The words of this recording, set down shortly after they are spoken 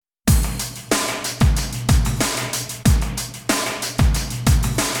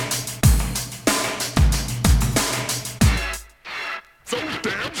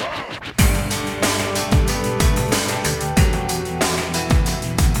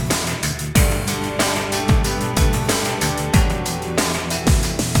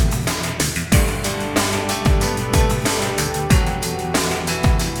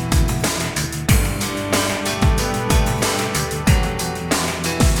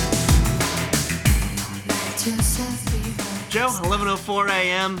Joe, 11:04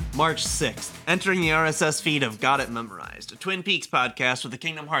 a.m., March 6th. Entering the RSS feed of Got It Memorized, a Twin Peaks podcast with a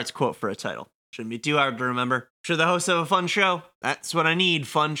Kingdom Hearts quote for a title. Shouldn't be too hard to remember. Sure, the host of a fun show. That's what I need.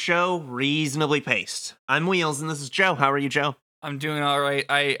 Fun show, reasonably paced. I'm Wheels, and this is Joe. How are you, Joe? I'm doing all right.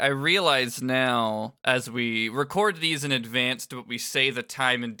 I realize now, as we record these in advance, but we say the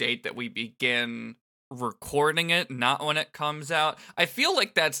time and date that we begin recording it, not when it comes out. I feel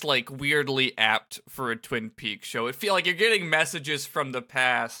like that's like weirdly apt for a Twin Peaks show. I feel like you're getting messages from the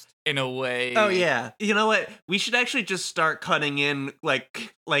past in a way. Oh yeah. You know what? We should actually just start cutting in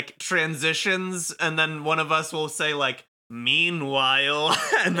like transitions, and then one of us will say like meanwhile,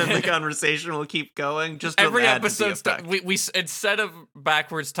 and then the conversation will keep going. Just every episode, we instead of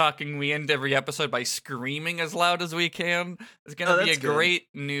backwards talking, we end every episode by screaming as loud as we can. It's gonna be a great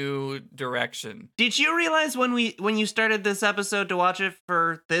new direction. Did you realize when you started this episode to watch it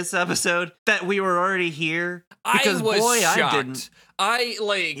for this episode that we were already here? Because I was shocked. I didn't.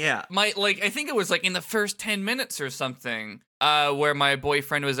 I think it was like in the first 10 minutes or something. Where my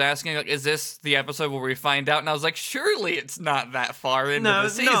boyfriend was asking, like, is this the episode where we find out? And I was like, surely it's not that far into the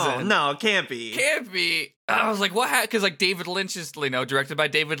season. No, it can't be. Can't be. I was like, what? Because like David Lynch is, directed by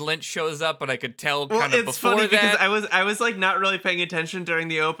David Lynch shows up, and I could tell kind of before that. Because I was like not really paying attention during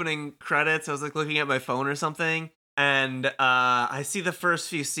the opening credits. I was like looking at my phone or something, and I see the first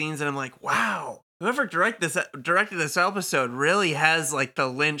few scenes, and I'm like, wow. Whoever directed this episode really has like the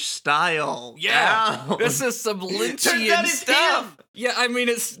Lynch style. Yeah, wow. This is some Lynchian stuff. Him. Yeah, I mean,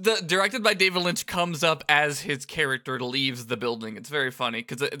 it's directed by David Lynch. Comes up as his character leaves the building. It's very funny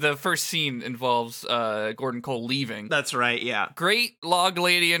because the first scene involves Gordon Cole leaving. That's right. Yeah. Great Log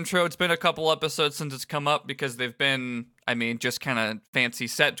Lady intro. It's been a couple episodes since it's come up because they've been, just kind of fancy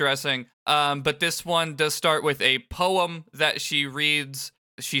set dressing. But this one does start with a poem that she reads.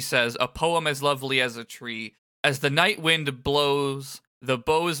 She says, "A poem as lovely as a tree. As the night wind blows, the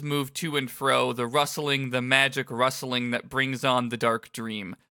boughs move to and fro, the rustling, the magic rustling that brings on the dark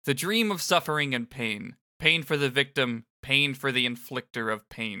dream. The dream of suffering and pain. Pain for the victim, pain for the inflictor of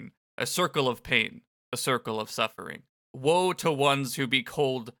pain. A circle of pain, a circle of suffering. Woe to ones who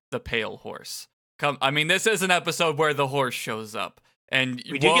behold the pale horse." This is an episode where the horse shows up. And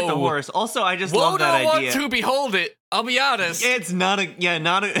we did get the horse. Also, I just love that idea. Woe to ones who behold it. I'll be honest. It's not a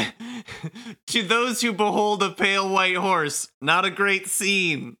to those who behold a pale white horse, not a great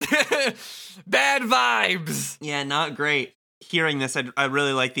scene. Bad vibes. Yeah, not great. Hearing this, I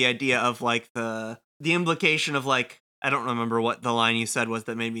really like the idea of like the implication of like, I don't remember what the line you said was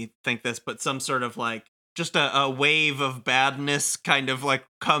that made me think this, but some sort of like just a wave of badness kind of like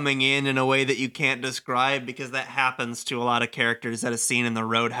coming in a way that you can't describe, because that happens to a lot of characters at a scene in the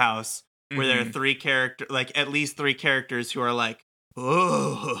Roadhouse where there are at least three characters who are like,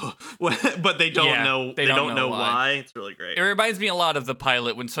 oh, but they don't know. They don't know why. It's really great. It reminds me a lot of the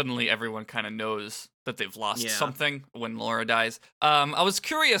pilot when suddenly everyone kind of knows that they've lost something when Laura dies. I was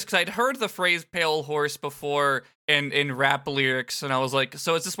curious because I'd heard the phrase "pale horse" before in rap lyrics, and I was like,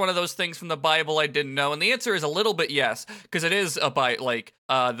 so is this one of those things from the Bible I didn't know? And the answer is a little bit yes, because it is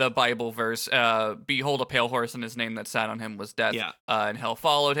the Bible verse, "Behold a pale horse, and his name that sat on him was death, and hell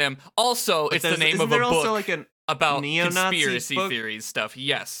followed him." Also, it's the name of a book about conspiracy theories stuff,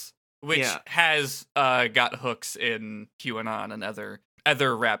 yes, which has got hooks in QAnon and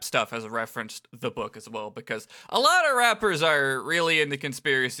other rap stuff, has referenced the book as well, because a lot of rappers are really into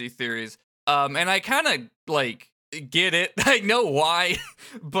conspiracy theories, and I kind of like get it. I know why,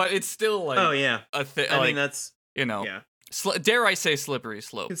 but it's still like a thing. I mean, that's dare I say slippery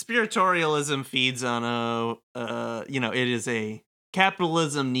slope. Conspiratorialism feeds on it is a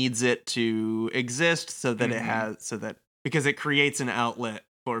capitalism needs it to exist so that because it creates an outlet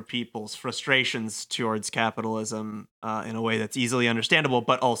for people's frustrations towards capitalism in a way that's easily understandable,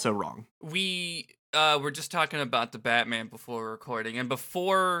 but also wrong. We were just talking about the Batman before recording, and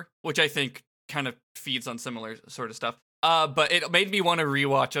which I think kind of feeds on similar sort of stuff. But it made me want to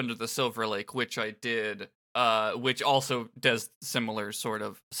rewatch Under the Silver Lake, which I did. Which also does similar sort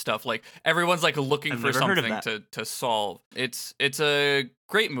of stuff. Like everyone's like looking for something to solve. It's a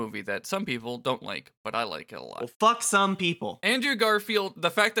great movie that some people don't like, but I like it a lot. Well, fuck some people. Andrew Garfield, the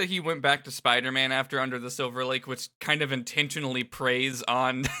fact that he went back to Spider-Man after Under the Silver Lake, which kind of intentionally preys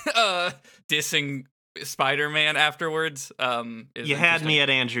on dissing Spider-Man afterwards. You had me at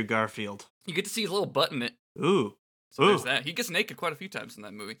Andrew Garfield. You get to see his little butt in it. Ooh. So there's that. He gets naked quite a few times in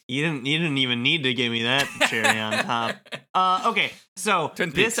that movie. You didn't even need to give me that cherry on top. Okay, so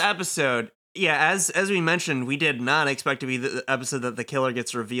this episode Yeah, as we mentioned, we did not expect to be the episode that the killer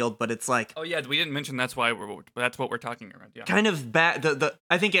gets revealed, but it's like Oh yeah, we didn't mention that's what we're talking about. Yeah, kind of bad. The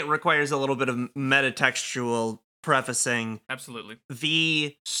I think it requires a little bit of metatextual prefacing. absolutely.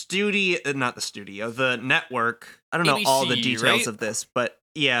 The studio, not the studio, the network. I don't know all the ABC, details right? of this, but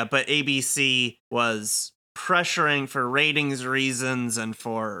yeah, but ABC was pressuring for ratings reasons and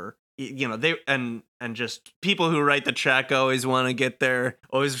for they and just people who write the check always want to get their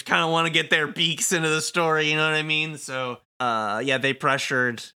always kind of want to get their beaks into the story, you know what I mean? So yeah, they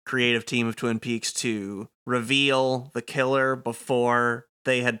pressured creative team of Twin Peaks to reveal the killer before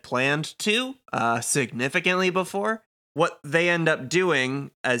they had planned to, significantly before. What they end up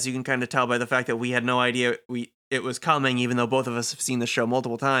doing, as you can kind of tell by the fact that we had no idea it was coming, even though both of us have seen the show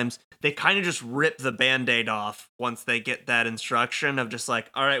multiple times, they kind of just rip the band-aid off once they get that instruction of just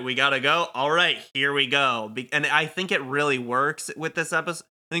like, all right, we gotta go. All right, here we go. And I think it really works with this episode.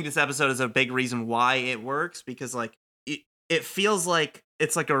 I think this episode is a big reason why it works, because like it feels like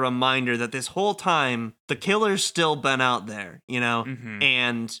it's like a reminder that this whole time the killer's still been out there, Mm-hmm.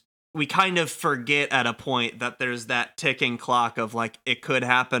 and we kind of forget at a point that there's that ticking clock of like it could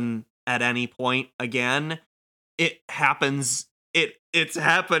happen at any point again. It happens. It's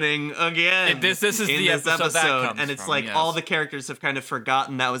happening again. This is in the this episode that comes and it's from, like yes. all the characters have kind of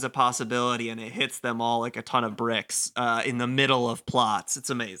forgotten that was a possibility, and it hits them all like a ton of bricks in the middle of plots. It's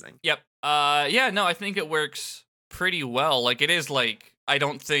amazing. Yep. Yeah, no, I think it works pretty well. Like, it is like, I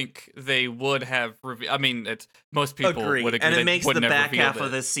don't think they would have I mean, it's most people Agree. would agree, and it they makes the wouldn't have back half revealed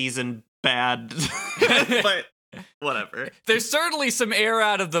of it. this season bad. But whatever. There's certainly some air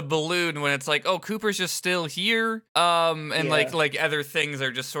out of the balloon when it's like, oh, Cooper's just still here, and Yeah. like other things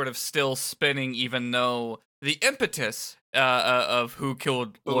are just sort of still spinning, even though the impetus of who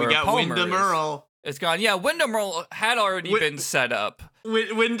killed But Laura we got Palmer Wyndham Earl. is gone. Yeah, Wyndham Earl had already been set up.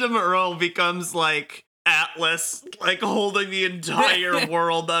 Wyndham Earl becomes like Atlas, like holding the entire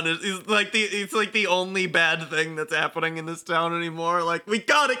world on his. It's like the only bad thing that's happening in this town anymore. Like, we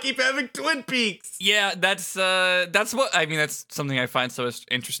gotta keep having Twin Peaks. Yeah, that's what I mean. That's something I find so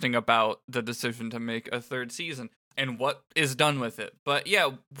interesting about the decision to make a third season and what is done with it. But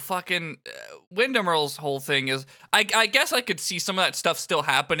yeah, fucking Wyndham Earl's whole thing is, I guess I could see some of that stuff still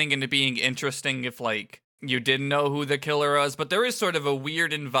happening and it being interesting if like you didn't know who the killer was. But there is sort of a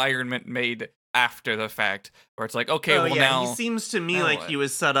weird environment made after the fact where it's like, okay, well now he seems to me now like what? he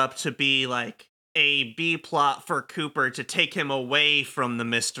was set up to be like a B plot for Cooper to take him away from the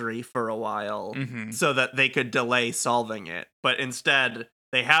mystery for a while, Mhm. so that they could delay solving it. But instead,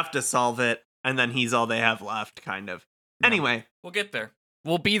 they have to solve it, and then he's all they have left, kind of. Yeah. Anyway, We'll get there.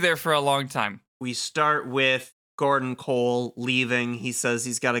 We'll be there for a long time. we start with Gordon Cole leaving. He says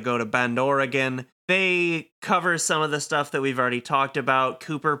he's got to go to Bend, Oregon. They cover some of the stuff that we've already talked about.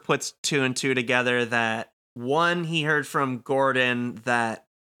 Cooper puts 2 and 2 together that one, he heard from Gordon that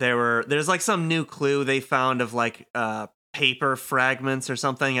there's like some new clue they found of like paper fragments or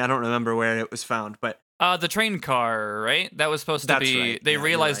something. I don't remember where it was found, but The train car, right? That was supposed to That's be. right. They Yeah, you're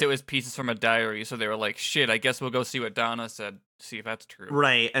realized right. it was pieces from a diary, so they were like, "Shit, I guess we'll go see what Donna said. See if that's true."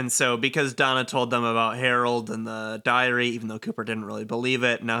 right. And so because Donna told them about Harold and the diary, even though Cooper didn't really believe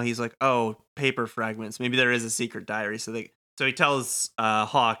it, now he's like, oh, paper fragments. Maybe there is a secret diary. So he tells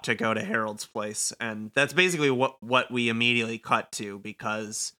Hawk to go to Harold's place, and that's basically what we immediately cut to,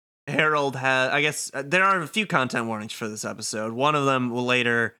 because Harold has, I guess, there are a few content warnings for this episode. One of them will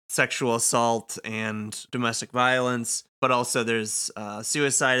later sexual assault and domestic violence, but also there's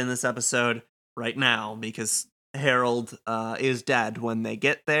suicide in this episode right now, because Harold is dead when they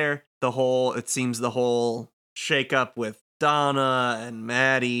get there. It seems the whole shakeup with Donna and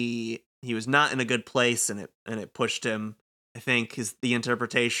Maddie, he was not in a good place, and it pushed him, I think, is the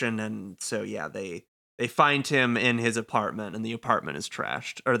interpretation. And so yeah, they find him in his apartment, and the apartment is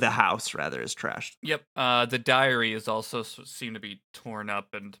trashed, or the house rather is trashed. Yep. The diary is also seem to be torn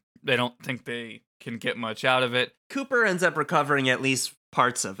up, and they don't think they can get much out of it. Cooper ends up recovering at least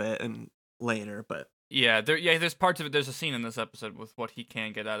parts of it, and later, but Yeah, there's parts of it. There's a scene in this episode with what he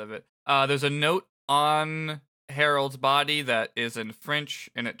can get out of it. There's a note on Harold's body that is in French,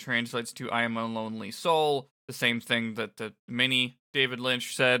 and it translates to "I am a lonely soul," the same thing that the mini David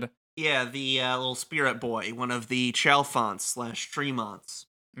Lynch said. yeah, the little spirit boy, one of the Chalfonts / Tremonts.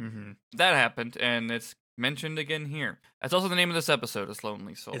 Mm-hmm. That happened, and it's mentioned again here. That's also the name of this episode, is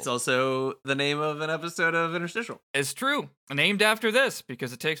Lonely Soul. It's also the name of an episode of Interstitial. It's true. Named after this,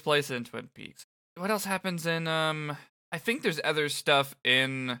 because it takes place in Twin Peaks. What else happens in, I think there's other stuff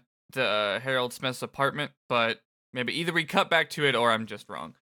in the Harold Smith's apartment, but maybe either we cut back to it or I'm just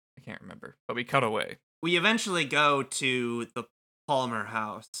wrong. I can't remember, but we cut away. We eventually go to the Palmer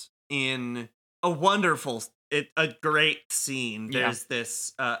house, in a wonderful, a great scene. Yeah. There's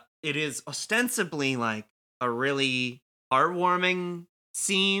this, it is ostensibly like a really heartwarming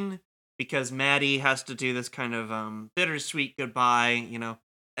scene because Maddie has to do this kind of bittersweet goodbye.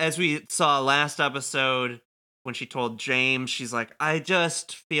 As we saw last episode when she told James, she's like, I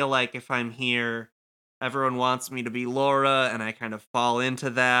just feel like if I'm here, everyone wants me to be Laura, and I kind of fall into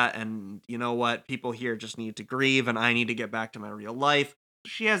that. And you know what? People here just need to grieve, and I need to get back to my real life.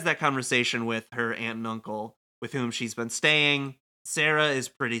 She has that conversation with her aunt and uncle with whom she's been staying. Sarah is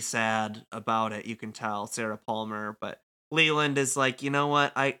pretty sad about it, you can tell, Sarah Palmer, but Leland is like, you know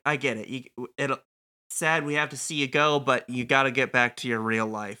what? I get it. It'll sad we have to see you go, but you got to get back to your real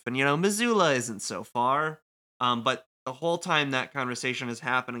life. And Missoula isn't so far. But the whole time that conversation is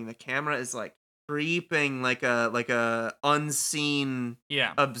happening, the camera is like creeping like a unseen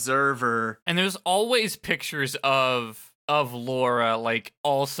observer. And there's always pictures of Laura like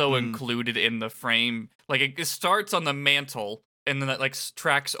also included in the frame. Like it starts on the mantle and then it like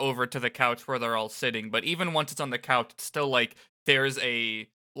tracks over to the couch where they're all sitting. But even once it's on the couch, it's still like there's a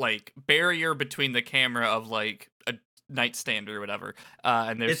like barrier between the camera of like a nightstand or whatever.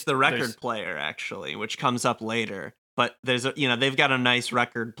 And it's the record player actually, which comes up later. But there's they've got a nice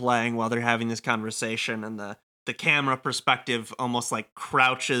record playing while they're having this conversation, and the camera perspective almost like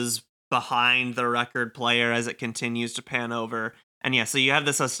crouches behind the record player as it continues to pan over. And yeah, so you have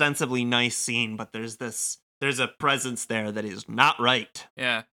this ostensibly nice scene, but there's a presence there that is not right.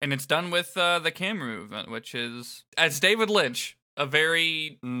 Yeah, and it's done with the camera movement, which is, as David Lynch, a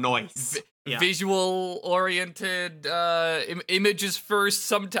very nice, visual-oriented, images first,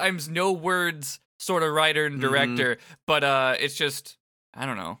 sometimes no words sort of writer and director. But it's just, I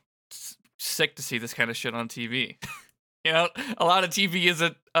don't know, it's sick to see this kind of shit on TV. A lot of TV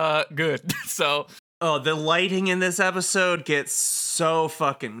isn't good, so... Oh, the lighting in this episode gets so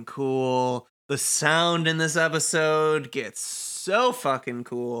fucking cool. The sound in this episode gets so fucking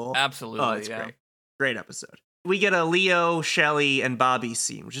cool. Absolutely, oh, it's great. Great episode. We get a Leo, Shelley, and Bobby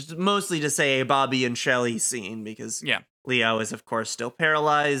scene, which is mostly to say a Bobby and Shelley scene, because Leo is, of course, still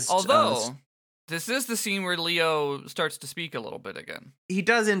paralyzed. Although, this is the scene where Leo starts to speak a little bit again. He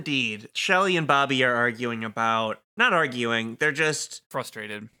does indeed. Shelley and Bobby are arguing about... Not arguing, they're just...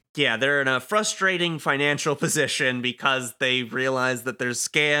 frustrated. Yeah, they're in a frustrating financial position because they realize that there's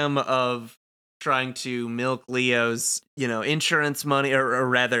scam of trying to milk Leo's, insurance money, or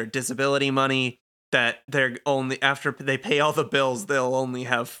rather disability money, that they're only, after they pay all the bills, they'll only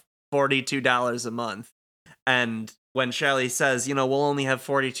have $42 a month. And when Shelley says, we'll only have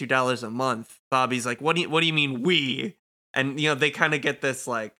 $42 a month, Bobby's like, what do you mean we? And, they kind of get this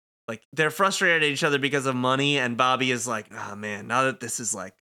like they're frustrated at each other because of money. And Bobby is like, oh man, now that this is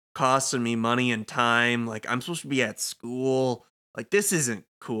like costing me money and time, like I'm supposed to be at school. Like this isn't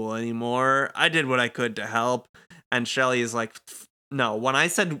cool anymore. I did what I could to help. And Shelley is like, no, when I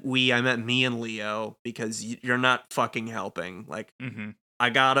said we, I meant me and Leo, because you're not fucking helping. Like, I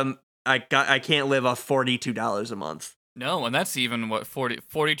got him. I can't live off $42 a month. No, and that's even what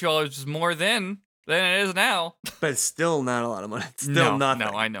 $42 is more than it is now. But it's still not a lot of money. It's still nothing.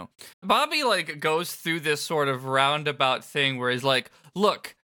 No, I know. Bobby goes through this sort of roundabout thing where he's like,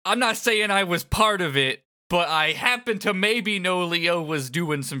 look, I'm not saying I was part of it, but I happen to maybe know Leo was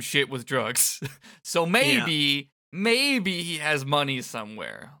doing some shit with drugs. So maybe he has money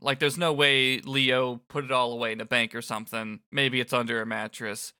somewhere. Like, there's no way Leo put it all away in a bank or something. Maybe it's under a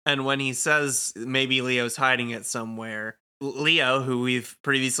mattress. And when he says maybe Leo's hiding it somewhere, Leo, who we've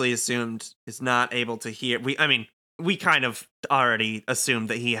previously assumed is not able to hear, we kind of already assumed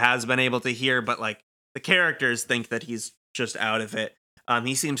that he has been able to hear, but the characters think that he's just out of it.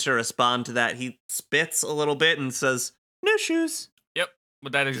 He seems to respond to that. He spits a little bit and says, "No shoes." Yep,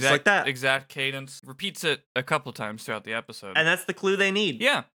 with that exact cadence. Repeats it a couple times throughout the episode. And that's the clue they need.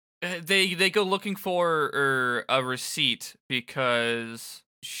 Yeah. They go looking for a receipt because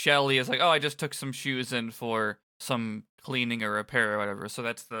Shelley is like, oh, I just took some shoes in for some cleaning or repair or whatever. So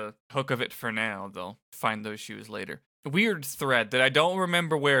that's the hook of it for now. They'll find those shoes later. Weird thread that I don't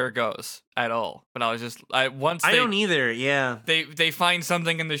remember where it goes at all. But I don't either. Yeah. They find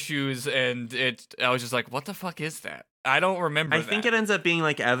something in the shoes and I was just like, what the fuck is that? I don't remember. I think it ends up being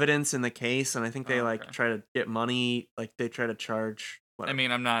evidence in the case, and I think they try to get money. They try to charge. Whatever.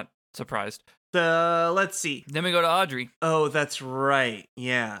 I'm not surprised. Let's see. Then we go to Audrey. Oh, that's right.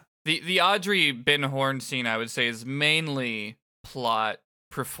 Yeah. The Audrey Ben Horn scene, I would say, is mainly plot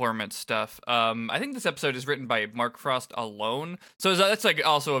performance stuff. I think this episode is written by Mark Frost alone, so that's like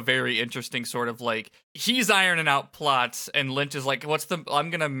also a very interesting sort of like he's ironing out plots, and Lynch is like, I'm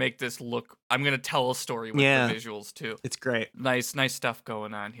gonna tell a story with the visuals too. It's great. Nice stuff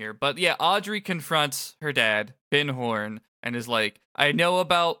going on here. But yeah, Audrey confronts her dad, Ben Horne, and is like, I know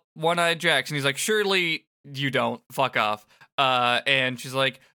about One-Eyed Jacks, and he's like, surely you don't. Fuck off. And she's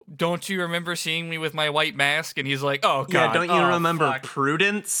like, don't you remember seeing me with my white mask? And he's like, oh, God. Yeah, don't you remember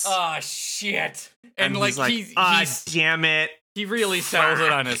Prudence? Oh, shit. And like, he's damn it. He really sells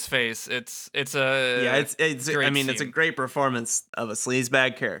it on his face. It's a great performance of a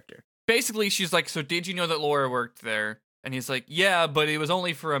sleazebag character. Basically, she's like, so did you know that Laura worked there? And he's like, yeah, but it was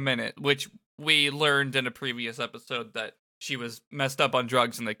only for a minute, which we learned in a previous episode that she was messed up on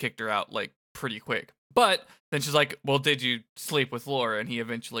drugs and they kicked her out, like, pretty quick. But then she's like, well, did you sleep with Laura? And he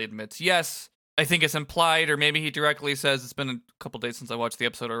eventually admits, yes. I think it's implied, or maybe he directly says, it's been a couple days since I watched the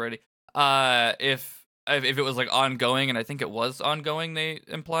episode already. If it was like ongoing, and I think it was ongoing, they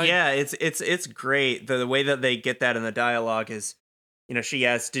implied. Yeah, it's great. The way that they get that in the dialogue is, she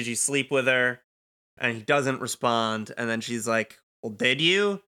asks, did you sleep with her? And he doesn't respond. And then she's like, well, did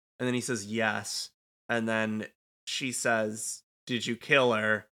you? And then he says, yes. And then she says, did you kill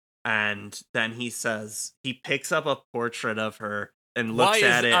her? And then he picks up a portrait of her and looks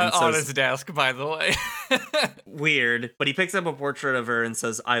at it and on says, his desk, by the way. Weird, but he picks up a portrait of her and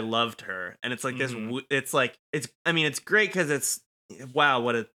says, I loved her. And it's like this, it's great because it's, wow,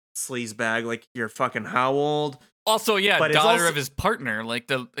 what a sleazebag. Like, you're fucking how old? Also, yeah, but daughter of his partner.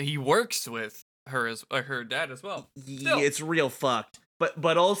 Like, he works with her as her dad as well. Yeah, it's real fucked.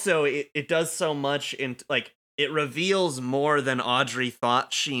 But also, it does so much in, like, it reveals more than Audrey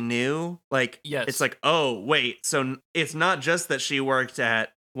thought she knew. Like, yes. It's like, oh, wait, so it's not just that she worked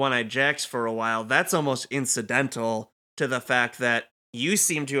at One-Eyed Jacks for a while. That's almost incidental to the fact that you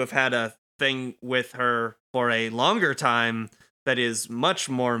seem to have had a thing with her for a longer time that is much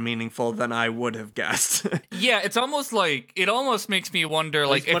more meaningful than I would have guessed. Yeah, it's almost like, it almost makes me wonder,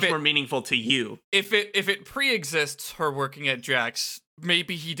 like, it's much more meaningful to you. If it pre-exists her working at Jack's,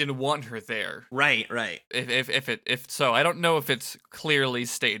 maybe he didn't want her there. Right. If so, I don't know if it's clearly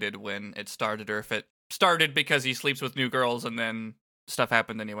stated when it started, or if it started because he sleeps with new girls and then stuff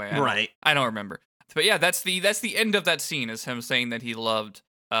happened anyway. I don't remember. But yeah, that's the end of that scene, is him saying that he loved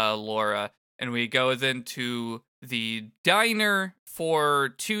Laura, and we go then to the diner for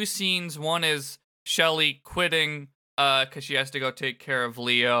two scenes. One is Shelly quitting because she has to go take care of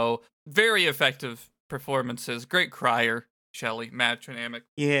Leo. Very effective performances. Great crier. Shelly, matronamic.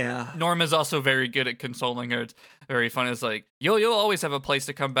 Yeah. Norma's also very good at consoling her. It's very fun. It's like, you'll always have a place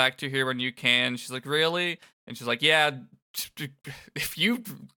to come back to here when you can. She's like, really? And she's like, yeah, if you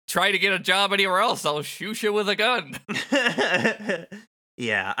try to get a job anywhere else, I'll shoot you with a gun.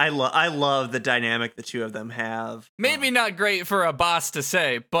 Yeah, I love the dynamic the two of them have. Maybe not great for a boss to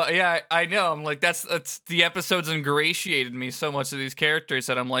say, but yeah, I know. I'm like, that's the episode's ingratiated me so much of these characters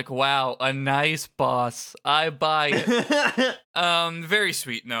that I'm like, wow, a nice boss. I buy it. Very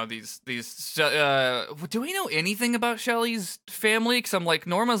sweet. No, these. Do we know anything about Shelly's family? Because I'm like,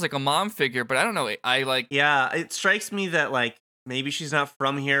 Norma's like a mom figure, but I don't know. Yeah, it strikes me that like, maybe she's not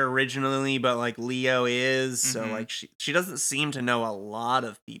from here originally, but like Leo is, so like she doesn't seem to know a lot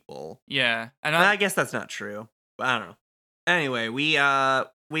of people. Yeah, and I guess that's not true, but I don't know. Anyway, we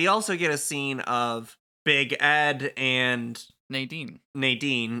also get a scene of Big Ed and Nadine.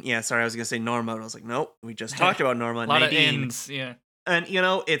 Yeah, sorry, I was gonna say Norma, but I was like, nope, we just talked about Norma. A lot of ends, yeah. And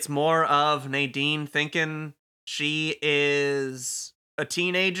it's more of Nadine thinking she is a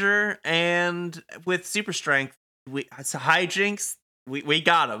teenager and with super strength. It's hijinks. We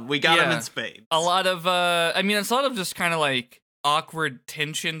got him. We got him in spades. A lot of it's a lot of just kind of like awkward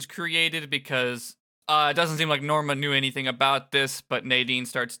tensions created because it doesn't seem like Norma knew anything about this, but Nadine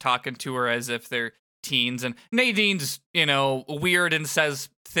starts talking to her as if they're teens, and Nadine's weird and says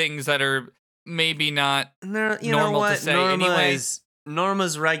things that are maybe not normal to say anyway.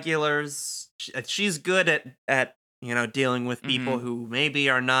 Norma's regulars. She's good at dealing with people who maybe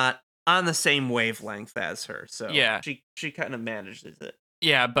are not on the same wavelength as her, so yeah, she kind of manages it.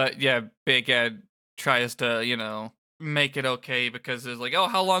 Yeah, but yeah, Big Ed tries to make it okay because it's like, oh,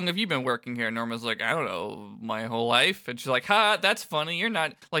 how long have you been working here? And Norma's like, I don't know, my whole life. And she's like, ha, that's funny. You're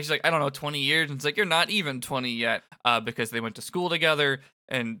not like, she's like, I don't know, 20 years. And it's like, you're not even 20 yet, because they went to school together.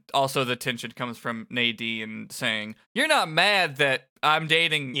 And also the tension comes from Nadine saying, you're not mad that I'm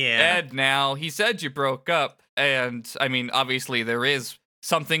dating Ed now. He said you broke up. And I mean, obviously there is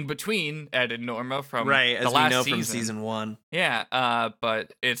something between Ed and Norma from as the last we know season. from season 1. Yeah,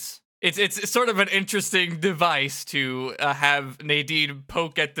 but it's It's sort of an interesting device to have Nadine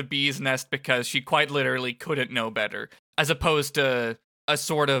poke at the bee's nest because she quite literally couldn't know better, as opposed to a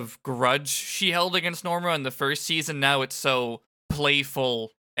sort of grudge she held against Norma in the first season. Now it's so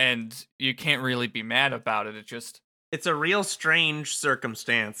playful and you can't really be mad about it. It's a real strange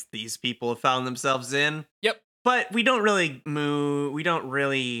circumstance these people have found themselves in. Yep. But we don't really move. I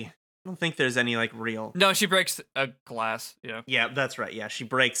don't think there's any like real. No, she breaks a glass. Yeah. Yeah, that's right. Yeah, she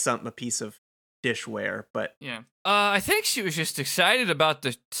breaks a piece of dishware, but yeah. I think she was just excited about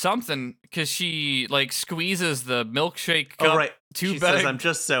the something because she like squeezes the milkshake cup. Oh right. She says, "I'm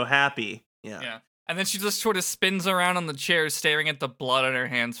just so happy." Yeah. Yeah. And then she just sort of spins around on the chair, staring at the blood on her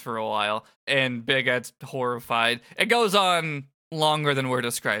hands for a while. And Big Ed's horrified. It goes on longer than we're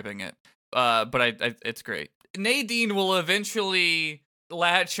describing it, but it's great. Nadine will eventually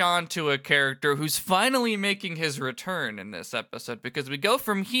latch on to a character who's finally making his return in this episode, because we go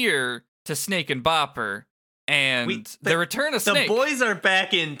from here to Snake and Bopper, and the return of Snake. The boys are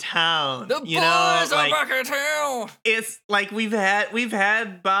back in town. The boys are back in town. It's like we've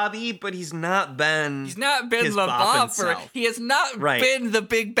had Bobby, but he's not been the Bopper. He has not been the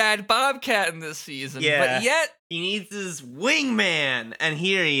big bad Bobcat in this season. Yeah. But yet he needs his wingman, and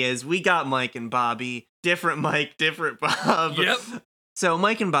here he is. We got Mike and Bobby. Different Mike, different Bob. Yep. So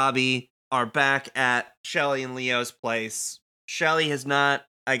Mike and Bobby are back at Shelly and Leo's place. Shelly has not,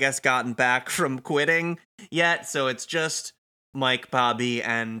 I guess, gotten back from quitting yet, so it's just Mike, Bobby,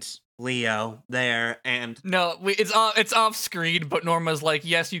 and Leo there. And no, it's off screen, but Norma's like,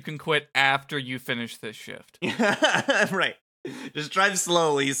 "Yes, you can quit after you finish this shift." Right. Just drive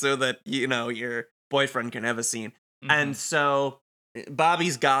slowly so that your boyfriend can have a scene. Mm-hmm. And so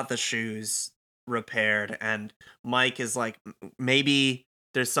Bobby's got the shoes repaired, and Mike is like, maybe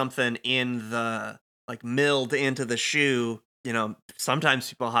there's something in the like milled into the shoe. Sometimes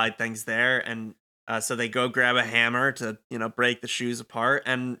people hide things there, and so they go grab a hammer to break the shoes apart,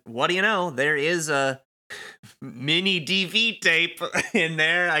 and what do you know, there is a mini DV tape in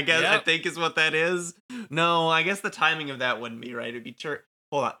there, I guess. Yep. I think is what that is. No, I guess the timing of that wouldn't be right. It'd be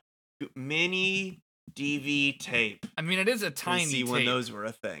hold on, mini DV tape. I mean, it is a tiny tape when those were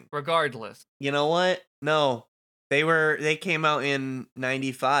a thing. Regardless. You know what? No. They came out in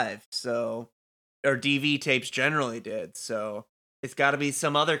 95, so or DV tapes generally did. So it's got to be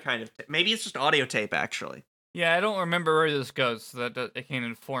some other kind of maybe it's just audio tape actually. Yeah, I don't remember where this goes, so that it can't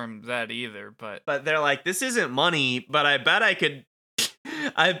inform that either, but they're like, this isn't money, but I bet I could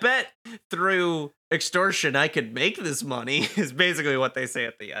I bet through extortion I could make this money is basically what they say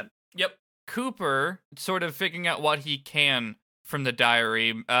at the end. Yep. Cooper sort of figuring out what he can from the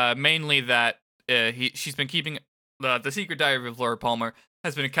diary, mainly that she's been keeping the secret diary of Laura Palmer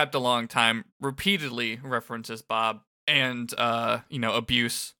has been kept a long time, repeatedly references Bob and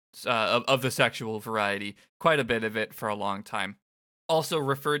abuse of the sexual variety, quite a bit of it for a long time. Also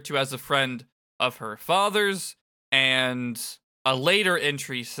referred to as a friend of her father's, and a later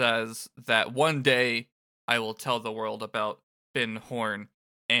entry says that one day I will tell the world about Ben Horn.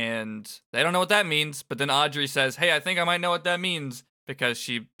 And they don't know what that means, but then Audrey says, "Hey, I think I might know what that means," because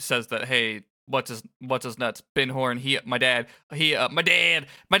she says that, "Hey, what's his nuts? Ben Horn, my dad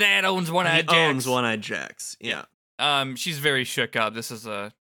owns One-Eyed Jacks." He owns One-Eyed Jacks. Yeah. She's very shook up. This is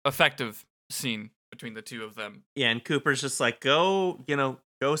a effective scene between the two of them. Yeah, and Cooper's just like, go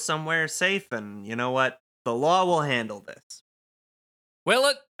somewhere safe, and you know what? The law will handle this. Will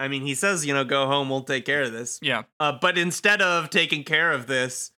it? I mean, he says, go home, we'll take care of this. Yeah. But instead of taking care of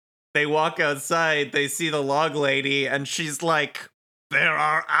this, they walk outside, they see the log lady, and she's like, "There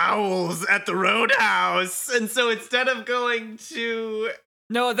are owls at the roadhouse." And so instead of going to...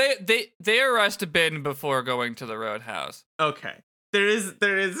 No, they arrest Ben before going to the roadhouse. Okay. There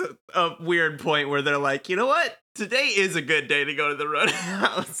is a weird point where they're like, you know what? Today is a good day to go to the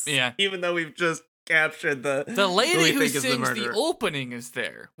roadhouse. Yeah. Even though we've just captured the lady who sings the opening is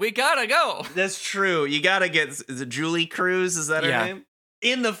there. We gotta go. That's true. You gotta get, is it Julie Cruz? Is that her name?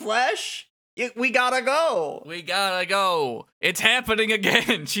 In the flesh? We gotta go. We gotta go. It's happening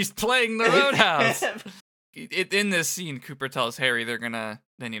again. She's playing the roadhouse. In this scene, Cooper tells Harry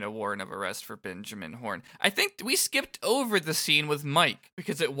they need a warrant of arrest for Benjamin Horn. I think we skipped over the scene with Mike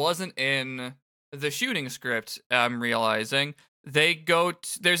because it wasn't in the shooting script, I'm realizing.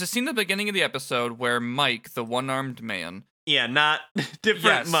 There's a scene at the beginning of the episode where Mike, the one-armed man... Yeah, not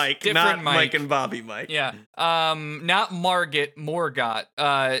different Mike. Not Mike and Bobby Mike. Yeah. Not Morgott.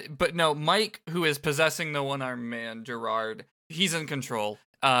 But no, Mike, who is possessing the one-armed man, Gerard, he's in control.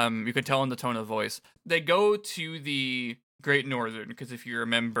 You can tell in the tone of voice. They go to the Great Northern, because if you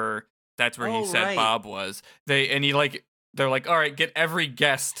remember, that's where he said Bob was. They're like, all right, get every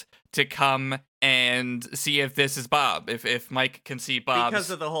guest to come and see if this is Bob, if Mike can see Bob's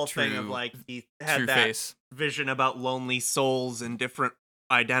because of the whole thing of like he had that face. vision about lonely souls in different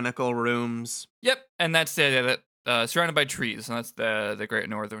identical rooms. Yep, and that's surrounded by trees, and that's the Great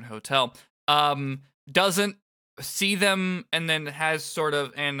Northern Hotel. Doesn't see them, and then has sort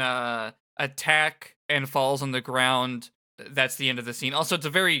of an attack and falls on the ground. That's the end of the scene. Also, it's a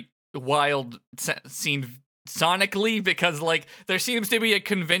very wild scene sonically, because like there seems to be a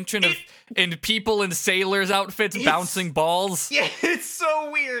convention of in people in sailors outfits bouncing balls. Yeah, it's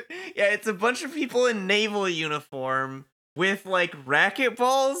so weird. Yeah, it's a bunch of people in naval uniform with like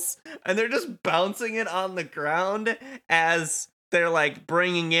racquetballs, and they're just bouncing it on the ground as they're like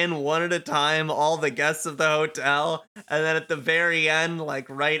bringing in one at a time all the guests of the hotel. And then at the very end, like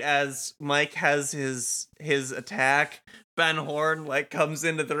right as Mike has his attack, Ben Horn like comes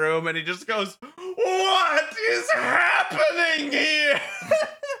into the room and he just goes, "What is happening here?"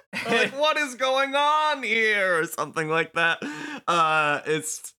 Like, what is going on here? Or something like that.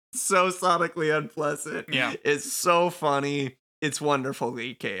 It's so sonically unpleasant. Yeah. It's so funny. It's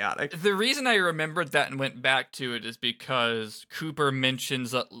wonderfully chaotic. The reason I remembered that and went back to it is because Cooper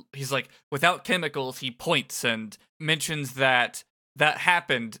mentions that he's like, without chemicals, he points and mentions that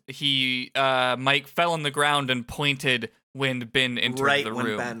happened. Mike fell on the ground and pointed when Ben entered the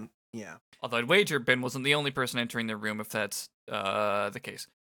room. Ben, yeah. Although I'd wager Ben wasn't the only person entering the room if that's the case.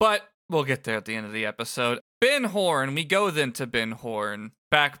 But we'll get there at the end of the episode. Ben Horn, we go then to Ben Horn.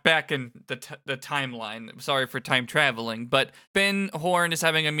 Back in the timeline. Sorry for time traveling, but Ben Horn is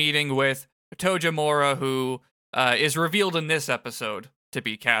having a meeting with Tojimura, who is revealed in this episode to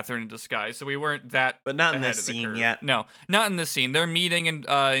be Catherine in disguise. So we weren't that, but not in this scene yet. No, not in this scene. They're meeting, and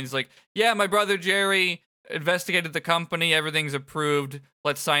he's like, "Yeah, my brother Jerry investigated the company. Everything's approved.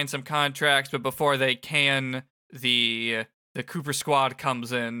 Let's sign some contracts." But before they can, the Cooper squad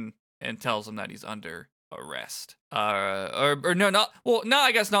comes in and tells him that he's under arrest. I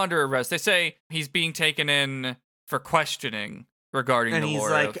guess not under arrest. They say he's being taken in for questioning regarding and the he's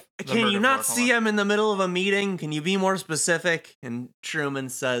lore like, of the "Can murder you of not Laura see him in the middle of a meeting? Can you be more specific?" And Truman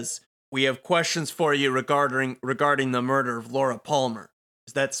says, "We have questions for you regarding the murder of Laura Palmer.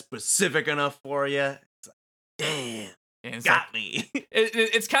 Is that specific enough for you?" It's like, damn. Got me.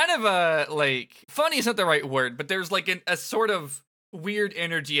 It's kind of a like funny is not the right word, but there's like a sort of weird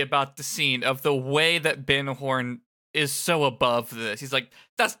energy about the scene of the way that Ben Horn is so above this. He's like,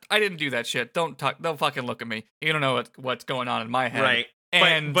 I didn't do that shit. Don't fucking look at me. You don't know what's going on in my head. Right.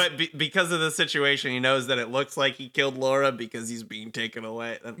 And because of the situation, he knows that it looks like he killed Laura because he's being taken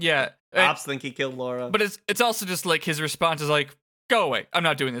away. Yeah. Cops think he killed Laura. But it's also just like his response is like, "Go away. I'm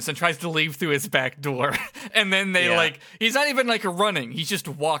not doing this," and tries to leave through his back door. And then he's not even like running. He's just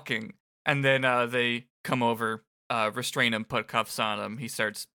walking. And then they come over, restrain him, put cuffs on him. He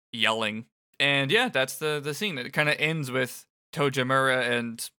starts yelling. And yeah, that's the scene. It kind of ends with Tojimura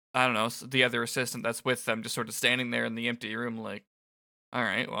and, I don't know, the other assistant that's with them just sort of standing there in the empty room like, all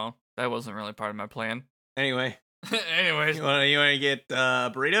right, well, that wasn't really part of my plan. Anyways. You want to get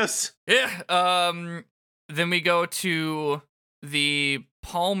burritos? Yeah. Then we go to the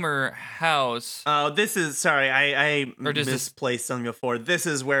Palmer house. Oh, this is, sorry, I misplaced something before. This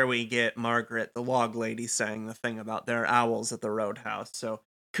is where we get Margaret, the log lady, saying the thing about their owls at the roadhouse. So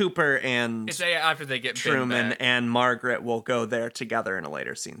Cooper and it's after they get Truman and Margaret will go there together in a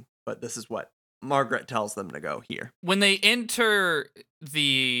later scene. But this is what Margaret tells them to go here. When they enter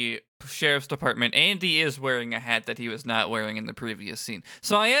the sheriff's department, Andy is wearing a hat that he was not wearing in the previous scene.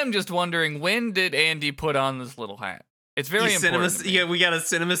 So I am just wondering, when did Andy put on this little hat? It's very important. Yeah, we got a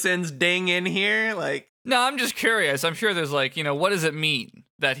CinemaSins ding in here. Like, no, I'm just curious. I'm sure there's like, what does it mean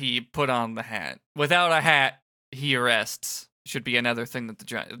that he put on the hat? Without a hat, he arrests. Should be another thing that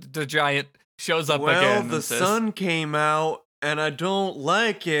the giant shows up again. Well, the sun came out, and I don't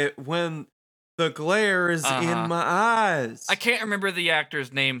like it when the glare is in my eyes. I can't remember the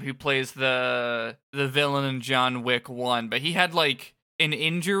actor's name who plays the villain in John Wick 1, but he had like an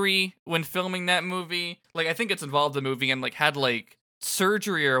injury when filming that movie. Like, I think it's involved the movie, and like had like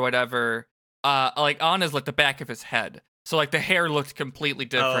surgery or whatever, like on his like the back of his head. So like the hair looked completely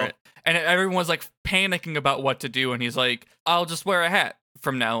different. And everyone was like panicking about what to do, and he's like, "I'll just wear a hat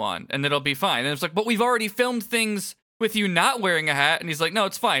from now on and it'll be fine." And it's like, "But we've already filmed things with you not wearing a hat." And he's like, "No,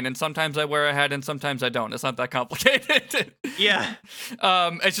 it's fine. And sometimes I wear a hat and sometimes I don't. It's not that complicated." Yeah.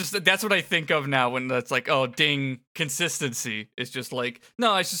 It's just, that's what I think of now when that's like, oh, ding, consistency. It's just like,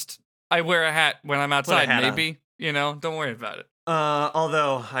 no, it's just, I wear a hat when I'm outside, maybe, don't worry about it.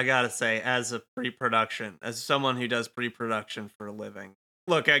 Although I gotta say, as someone who does pre-production for a living,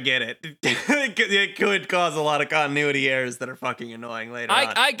 look, I get it. It could cause a lot of continuity errors that are fucking annoying later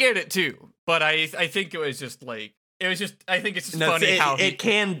on. I get it too, but I think it was just like I think it's just funny how it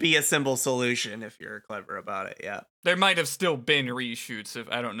can be a simple solution if you're clever about it. Yeah, there might have still been reshoots if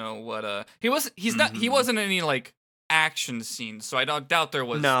I don't know what he wasn't in any like action scenes, so I don't doubt there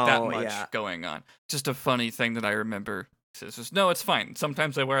was that much going on. Just a funny thing that I remember. It's just, no, it's fine.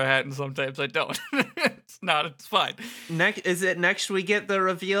 Sometimes I wear a hat and sometimes I don't. It's fine. Is it next we get the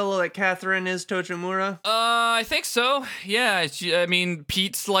reveal that Catherine is Tojimura? I think so. Yeah, I mean,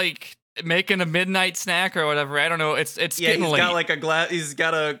 Pete's like making a midnight snack or whatever. I don't know. It's getting late. Got like a glass. He's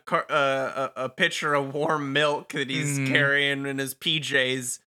got a pitcher of warm milk that he's carrying in his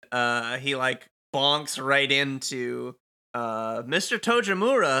PJs. He like bonks right into Mr.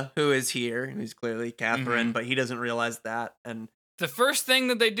 Tojimura, who is here, who's clearly Catherine, but he doesn't realize that. And the first thing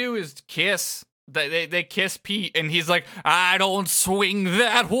that they do is kiss. They kiss Pete, and he's like, "I don't swing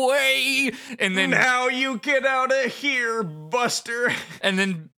that way." And then now you get out of here, Buster. And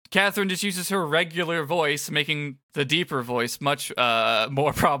then Catherine just uses her regular voice, making the deeper voice much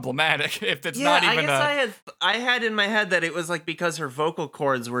more problematic. If it's not even. I had in my head that it was like because her vocal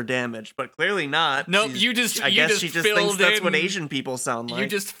cords were damaged, but clearly not. Nope, I guess she just thinks that's what Asian people sound like. You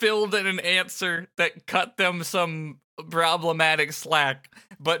just filled in an answer that cut them some problematic slack,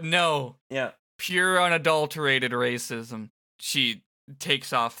 but no. Yeah. Pure unadulterated racism. She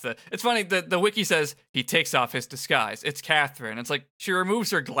takes off it's funny, the wiki says he takes off his disguise. It's Catherine. It's like she removes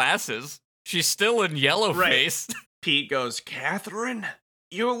her glasses. She's still in yellow face. Pete goes, "Catherine,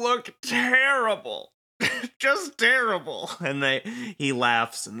 you look terrible." Just terrible. And he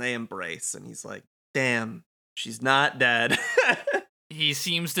laughs and they embrace and he's like, "Damn, she's not dead." He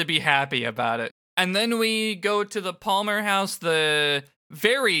seems to be happy about it. And then we go to the Palmer house, the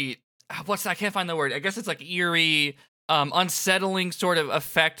very I can't find the word. I guess it's like eerie, unsettling sort of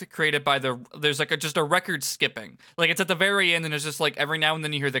effect created by there's like just a record skipping. Like it's at the very end and it's just like every now and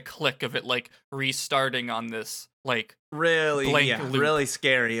then you hear the click of it like restarting on this like really blank loop. Really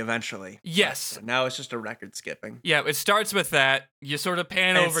scary eventually. Yes. But now it's just a record skipping. Yeah, it starts with that. You sort of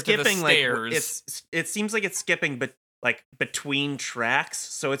pan over to the stairs. Like, it seems like it's skipping but like between tracks,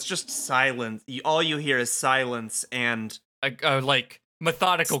 so it's just silence. All you hear is silence and like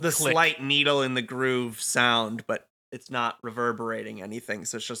methodical the click. Slight needle in the groove sound, but it's not reverberating anything,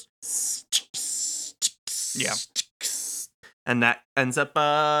 so it's just and that ends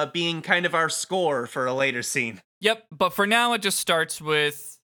up being kind of our score for a later scene. Yep, but for now it just starts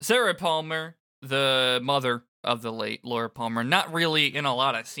with Sarah Palmer, the mother of the late Laura Palmer, not really in a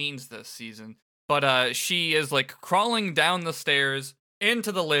lot of scenes this season, but she is like crawling down the stairs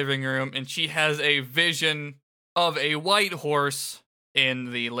into the living room and she has a vision of a white horse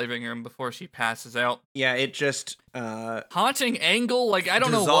in the living room before she passes out. Yeah, it just haunting angle, like I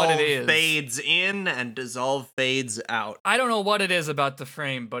don't know what it is. Fades in and dissolve fades out. I don't know what it is about the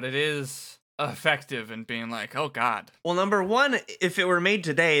frame, but it is effective in being like, oh god. Well, number one, if it were made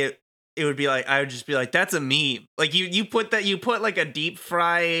today, it would be like, I would just be like, that's a meme. Like you put like a deep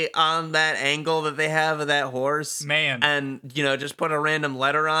fry on that angle that they have of that horse, man, and just put a random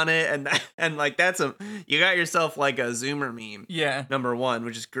letter on it, and like you got yourself like a Zoomer meme. Yeah, number one,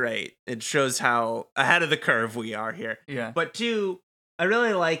 which is great. It shows how ahead of the curve we are here. Yeah, but two, I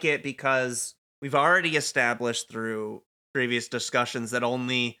really like it because we've already established through previous discussions that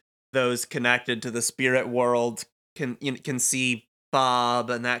only those connected to the spirit world can see Bob,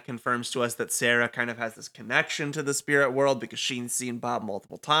 and that confirms to us that Sarah kind of has this connection to the spirit world because she's seen Bob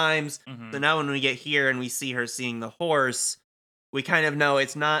multiple times. So now when we get here and we see her seeing the horse, we kind of know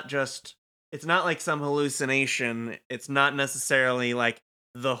it's not like some hallucination. It's not necessarily like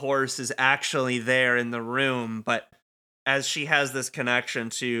the horse is actually there in the room, but as she has this connection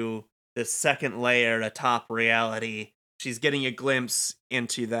to this second layer atop reality, she's getting a glimpse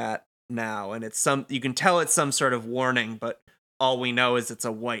into that now, and you can tell it's some sort of warning, but all we know is it's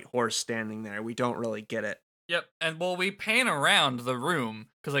a white horse standing there. We don't really get it. Yep. And we pan around the room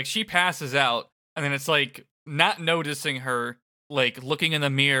because like she passes out and then it's like not noticing her, like looking in the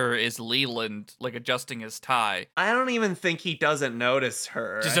mirror is Leland, like adjusting his tie. I don't even think he doesn't notice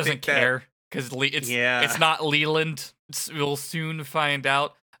her. Just doesn't care because it's not Leland. We'll soon find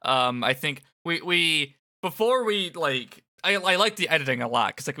out. I think we before we like, I like the editing a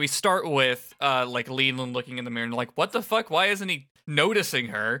lot because like we start with like Leland looking in the mirror and like, what the fuck? Why isn't he noticing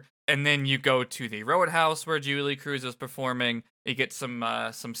her? And then you go to the Roadhouse where Julie Cruz is performing. You get some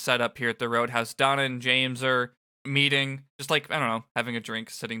setup here at the Roadhouse. Donna and James are meeting, just like, I don't know, having a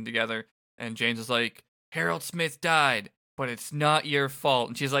drink, sitting together. And James is like, Harold Smith died, but it's not your fault.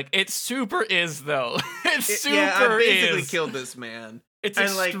 And she's like, it super is though. It super I basically is. killed this man. It's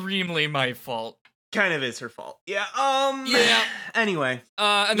And, like, extremely my fault. kind of is her fault. Yeah. Yeah. Anyway,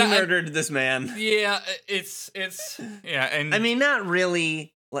 And you that, murdered this man. yeah, it's yeah, and I mean, not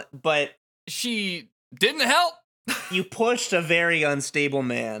really, but she didn't help. you pushed a very unstable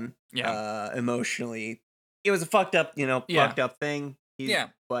man. Yeah. Emotionally, it was a fucked up, Yeah. fucked up thing. Yeah.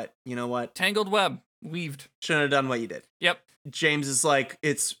 But you know what? Tangled web, weaved. Shouldn't have done what you did. Yep. James is like,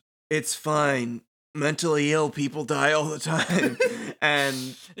 it's fine. Mentally ill people die all the time.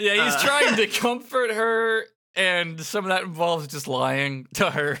 And Yeah, he's trying to comfort her, and some of that involves just lying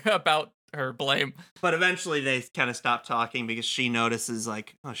to her about her blame. But eventually they kind of stop talking because she notices,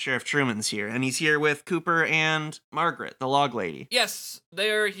 like, oh, Sheriff Truman's here. And he's here with Cooper and Margaret, the log lady. Yes,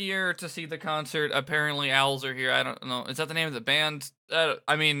 they're here to see the concert. Apparently owls are here. I don't know. Is that the name of the band?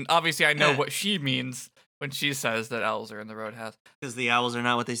 I mean, obviously I know what she means when she says that owls are in the Roadhouse. Because the owls are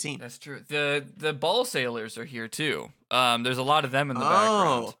not what they seem. That's true. The ball sailors are here too. There's a lot of them in the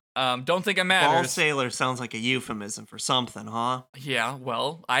background. Don't think it matters. Ball sailor sounds like a euphemism for something, huh? Yeah,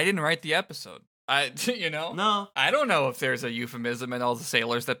 well, I didn't write the episode. No. I don't know if there's a euphemism in all the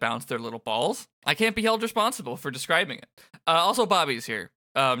sailors that bounce their little balls. I can't be held responsible for describing it. Also, Bobby's here.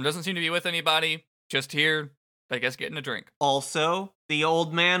 Doesn't seem to be with anybody. Just here, I guess, getting a drink. Also, the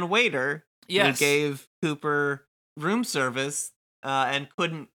old man waiter Yes. who gave Cooper room service and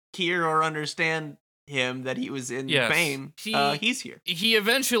couldn't hear or understand him that he was in pain. He's here. He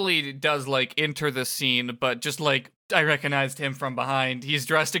eventually does, like, enter the scene, but just, like, I recognized him from behind. He's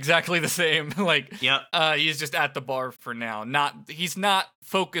dressed exactly the same. Like, yep. He's just at the bar for now. He's not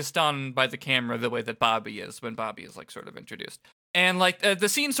focused on by the camera the way that Bobby is when Bobby is, like, sort of introduced. And, like, the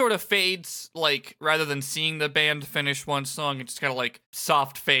scene sort of fades, like, rather than seeing the band finish one song, it just kind of, like,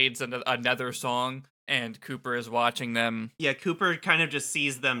 soft fades into another song, and Cooper is watching them. Yeah, Cooper kind of just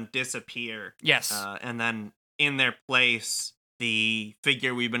sees them disappear. Yes. And then in their place, the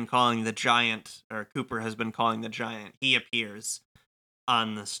figure we've been calling the Giant, or Cooper has been calling the Giant, he appears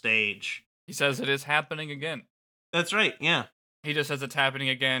on the stage. He says it is happening again. That's right, yeah. He just says it's happening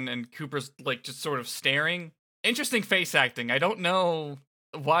again, and Cooper's, like, just sort of staring. Interesting face acting. I don't know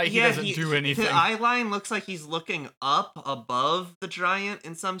why he doesn't do anything. His eye line looks like he's looking up above the Giant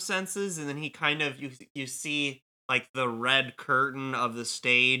in some senses, and then he kind of, you see, like, the red curtain of the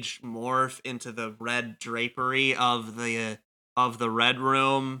stage morph into the red drapery of the red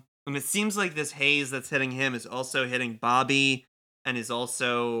room. And it seems like this haze that's hitting him is also hitting Bobby, and is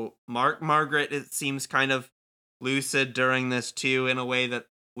also Margaret. It seems kind of lucid during this too, in a way that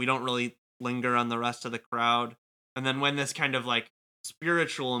we don't really linger on the rest of the crowd. And then when this kind of, like,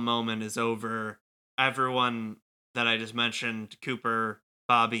 spiritual moment is over, everyone that I just mentioned, Cooper,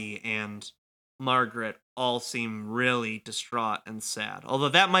 Bobby, and Margaret, all seem really distraught and sad. Although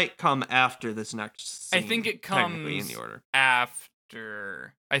that might come after this next scene. I think it comes in the order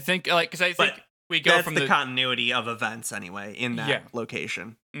after. I think, like, because I think we go that's from the continuity of events anyway in that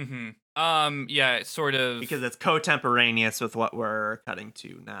location. Mm-hmm. Yeah, sort of, because it's co-temporaneous with what we're cutting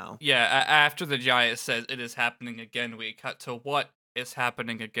to now. Yeah, after the Giant says it is happening again, we cut to what is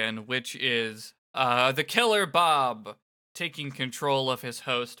happening again, which is the killer Bob taking control of his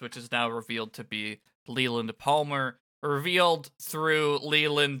host, which is now revealed to be Leland Palmer, revealed through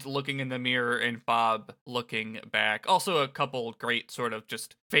Leland looking in the mirror and Bob looking back. Also a couple great sort of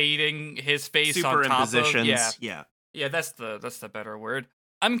just fading his face on top of. Yeah, that's the better word.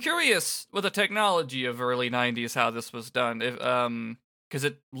 I'm curious with the technology of early 90s how this was done, if because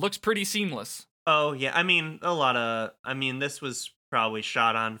it looks pretty seamless. Oh yeah, I mean this was probably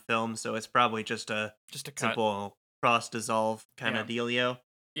shot on film, so it's probably just a simple cross dissolve kind of dealio.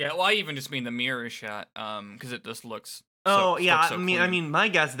 Yeah, well, I even just mean the mirror shot, because it just looks. I mean, my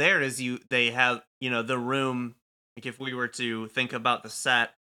guess there is they have the room. Like, if we were to think about the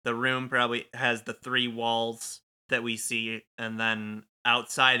set, the room probably has the 3 walls that we see, and then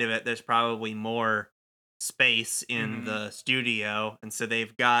outside of it, there's probably more space in the studio, and so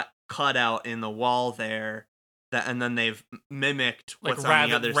they've got cutout in the wall there. And then they've mimicked what's on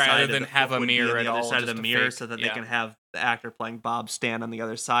the other side, rather than have a mirror on the other side of the mirror, fake, so that they can have the actor playing Bob stand on the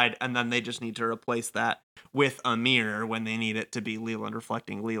other side, and then they just need to replace that with a mirror when they need it to be Leland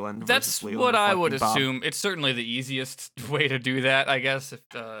reflecting Leland. That's Leland what I would Bob. assume. It's certainly the easiest way to do that, I guess. If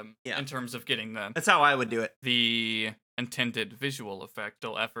in terms of getting that's how I would do it. The intended visual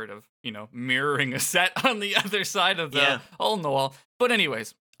effectal effort of mirroring a set on the other side of the hole in the wall. But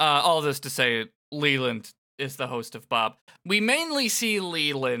anyways, all this to say, Leland is the host of Bob. We mainly see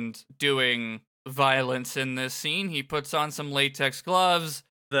Leland doing violence in this scene. He puts on some latex gloves.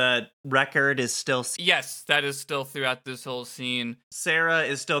 The record is still... Yes, that is still throughout this whole scene. Sarah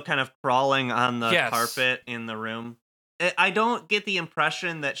is still kind of crawling on the carpet in the room. I don't get the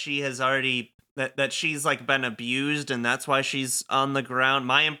impression that she has already that she's like been abused and that's why she's on the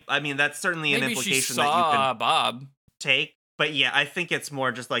ground. I mean, that's certainly an Maybe she implication that you saw could Bob. take. But yeah, I think it's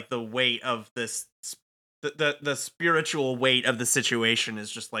more just like the weight of this. The spiritual weight of the situation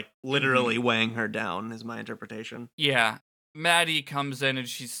is just like literally weighing her down. Is my interpretation. Yeah. Maddie comes in and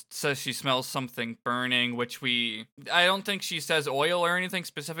says she smells something burning, I don't think she says oil or anything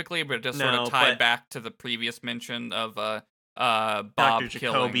specifically, but it just sort of tied back to the previous mention of Bob Dr. killing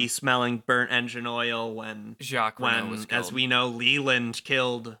Jacoby smelling burnt engine oil when Jacques Renault was killed. as we know, Leland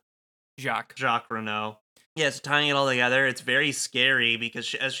killed Jacques Renault. Yes, tying it all together, it's very scary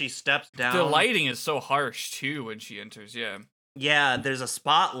because as she steps down, the lighting is so harsh too when she enters. Yeah, there's a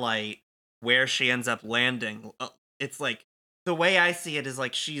spotlight where she ends up landing. It's like the way I see it is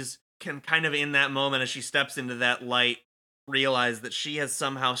like she's can kind of in that moment as she steps into that light realize that she has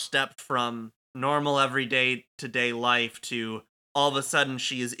somehow stepped from normal everyday to day life to all of a sudden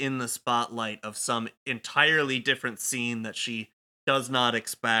she is in the spotlight of some entirely different scene that she does not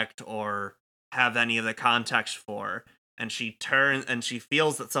expect or have any of the context for. And she turns and she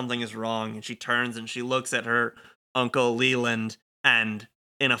feels that something is wrong and she turns and she looks at her Uncle Leland and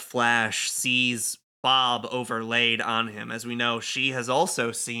in a flash sees Bob overlaid on him. As we know, she has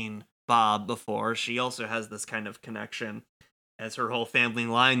also seen Bob before. She also has this kind of connection, as her whole family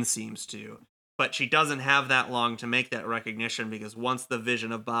line seems to. But she doesn't have that long to make that recognition because once the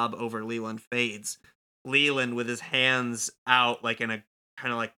vision of Bob over Leland fades, Leland with his hands out like in a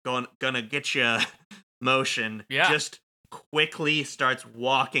kind of like gonna get you motion, just quickly starts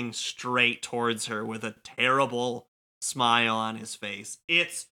walking straight towards her with a terrible smile on his face.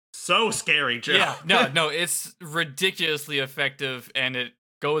 It's so scary, Joe. Yeah, no, it's ridiculously effective, and it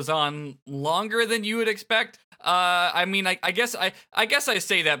goes on longer than you would expect. I mean, I guess I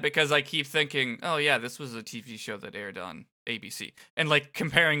say that because I keep thinking, oh yeah, this was a TV show that aired on ABC, and like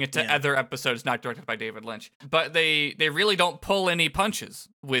comparing it to other episodes not directed by David Lynch. But they really don't pull any punches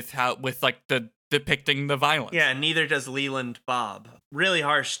with like the depicting the violence. Yeah, and neither does Leland Bob. Really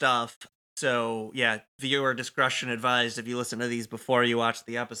harsh stuff. So yeah, viewer discretion advised if you listen to these before you watch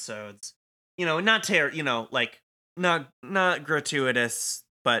the episodes. Not not gratuitous,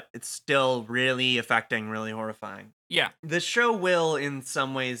 but it's still really affecting, really horrifying. Yeah. The show will, in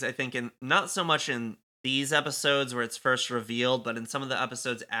some ways, I think, in not so much in these episodes where it's first revealed, but in some of the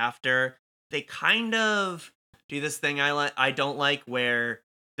episodes after, they kind of do this thing I don't like, where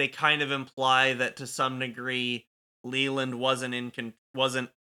they kind of imply that to some degree Leland wasn't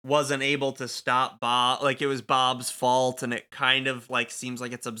able to stop Bob, like it was Bob's fault, and it kind of like seems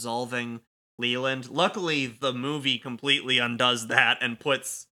like it's absolving Leland. Luckily, the movie completely undoes that and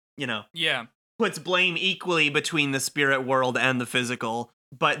puts blame equally between the spirit world and the physical.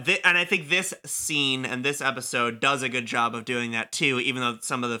 But and I think this scene and this episode does a good job of doing that too, even though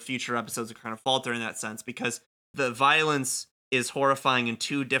some of the future episodes are kind of falter in that sense, because the violence is horrifying in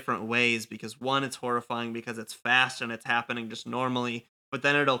two different ways. Because one, it's horrifying because it's fast and it's happening just normally, but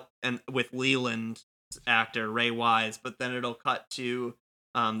then and with Leland's actor Ray Wise, but then it'll cut to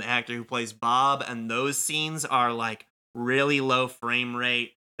the actor who plays Bob, and those scenes are like really low frame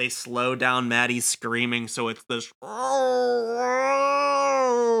rate. They slow down Maddie's screaming, so it's this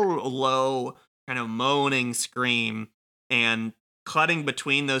low kind of moaning scream, and cutting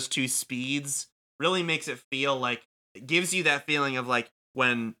between those two speeds really makes it feel like, it gives you that feeling of like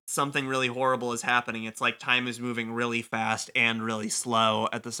when something really horrible is happening, it's like time is moving really fast and really slow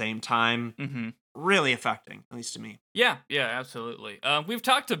at the same time. Mm-hmm. Really affecting, at least to me. Yeah, absolutely. We've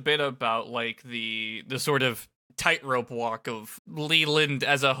talked a bit about like the sort of tightrope walk of Leland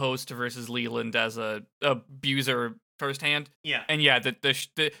as a host versus Leland as a abuser firsthand. Yeah. And yeah,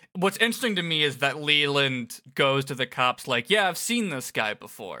 the what's interesting to me is that Leland goes to the cops like, yeah, I've seen this guy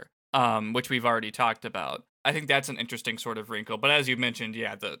before, which we've already talked about. I think that's an interesting sort of wrinkle. But as you mentioned,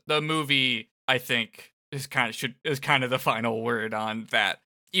 yeah, the movie, I think, is kind of the final word on that,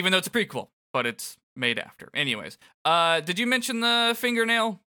 even though it's a prequel, but it's made after. Anyways, did you mention the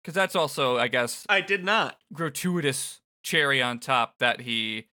fingernail? Because that's also, I guess, I did not. Gratuitous cherry on top that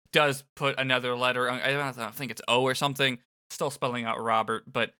he does put another letter on. I don't think it's O or something. Still spelling out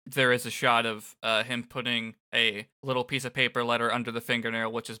Robert, but there is a shot of him putting a little piece of paper letter under the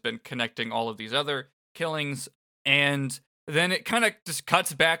fingernail, which has been connecting all of these other killings. And then it kind of just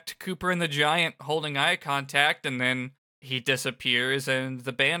cuts back to Cooper and the Giant holding eye contact, and then he disappears and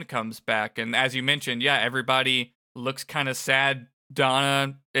the band comes back. And as you mentioned, yeah, everybody looks kind of sad.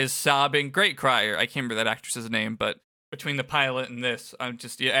 Donna is sobbing. Great crier. I can't remember that actress's name, but between the pilot and this, I'm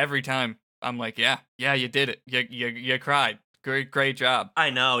just, every time I'm like, yeah, you did it. You cried. Great job. I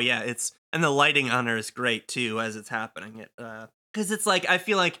know, yeah. And the lighting on her is great too as it's happening. Because it's like I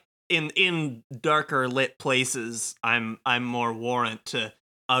feel like in darker lit places, I'm more warrant to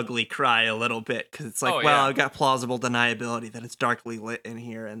ugly cry a little bit because it's like, I've got plausible deniability that it's darkly lit in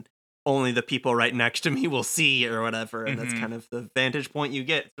here, and only the people right next to me will see or whatever, and that's kind of the vantage point you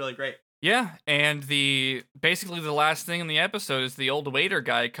get. It's really great. Yeah, and basically the last thing in the episode is the old waiter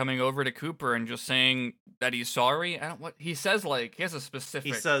guy coming over to Cooper and just saying that he's sorry. What he says, like, he has a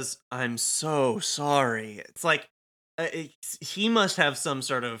specific. He says, "I'm so sorry." It's like he must have some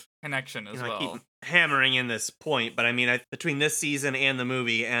sort of connection as well. I keep hammering in this point, but I mean, between this season and the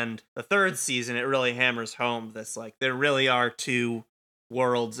movie and the third season, it really hammers home this, like, there really are two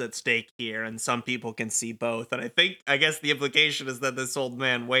worlds at stake here, and some people can see both. And I guess the implication is that this old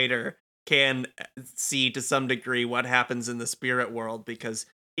man waiter can see to some degree what happens in the spirit world, because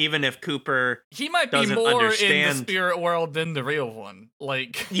even if Cooper he might be more in the spirit world than the real one,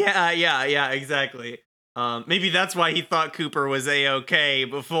 like yeah, exactly. Maybe that's why he thought Cooper was A-okay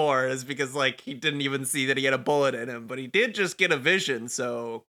before, is because like he didn't even see that he had a bullet in him, but he did just get a vision.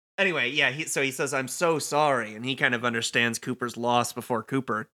 So anyway, yeah, he says, "I'm so sorry," and he kind of understands Cooper's loss before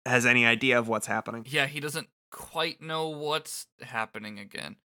Cooper has any idea of what's happening. Yeah, he doesn't quite know what's happening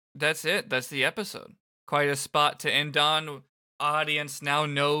again. That's it. That's the episode. Quite a spot to end on. Audience now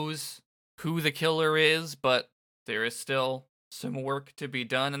knows who the killer is, but there is still some work to be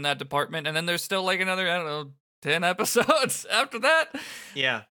done in that department. And then there's still like another, 10 episodes after that.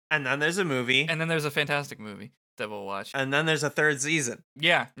 Yeah. And then there's a movie. And then there's a fantastic movie that we'll watch. And then there's a third season.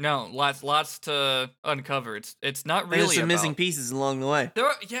 Yeah, no, lots to uncover. It's not really there's some missing pieces along the way.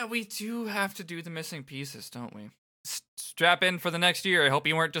 We do have to do the missing pieces, don't we? Strap in for the next year. I hope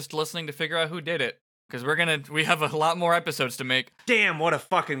you weren't just listening to figure out who did it, because we have a lot more episodes to make. Damn, what a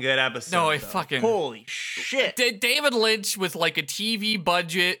fucking good episode. No, holy shit. David Lynch with like a TV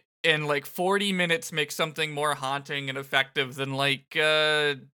budget and like 40 minutes makes something more haunting and effective than like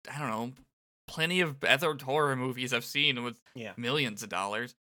I don't know, plenty of other horror movies I've seen with millions of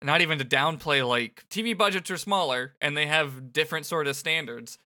dollars. Not even to downplay, like, TV budgets are smaller and they have different sort of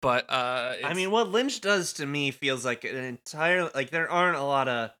standards. But I mean, what Lynch does to me feels like an entire, like, there aren't a lot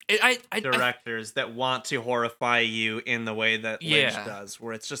of directors that want to horrify you in the way that Lynch does,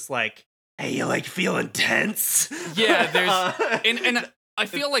 where it's just like, hey, you like feeling tense? Yeah, there's and I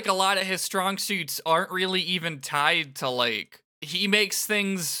feel like a lot of his strong suits aren't really even tied to, like, he makes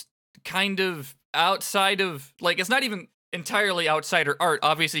things kind of outside of, like, it's not even entirely outsider art.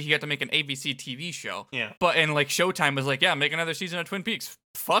 Obviously, he got to make an ABC TV show. Yeah. But and like Showtime was like, yeah, make another season of Twin Peaks.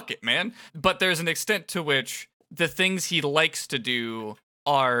 Fuck it, man. But there's an extent to which the things he likes to do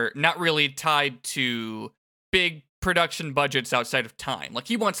are not really tied to big production budgets outside of time. Like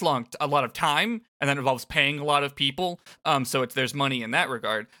he wants a lot of time, and that involves paying a lot of people. So there's money in that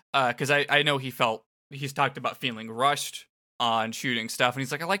regard. Because I know he's talked about feeling rushed on shooting stuff, and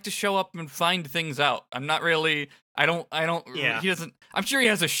he's like, I like to show up and find things out. I'm not really. I don't. Yeah. He doesn't. I'm sure he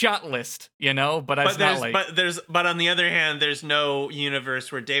has a shot list, but but on the other hand, there's no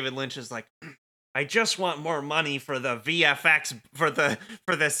universe where David Lynch is like, I just want more money for the VFX for the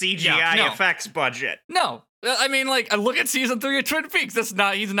CGI effects budget. No, I mean, like, look at season 3 of Twin Peaks. He's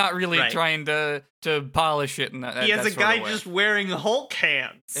not really trying to polish it. And he has a guy just wearing Hulk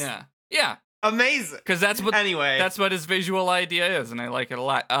hands. Yeah. Amazing. Because that's what his visual idea is, and I like it a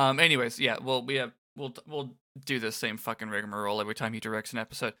lot. Anyways, yeah. Well, we'll do the same fucking rigmarole every time he directs an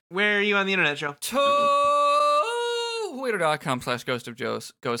episode. Where are you on the internet, Joe? Twitter.com/Ghost of Joe.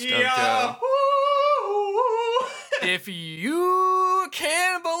 If you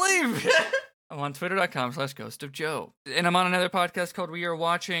can believe it. I'm on Twitter.com/Ghost of Joe. And I'm on another podcast called We Are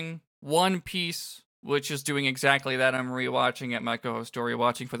Watching One Piece, which is doing exactly that. I'm rewatching it. My co-host Dory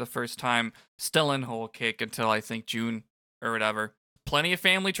watching for the first time. Still in whole cake until I think June or whatever. Plenty of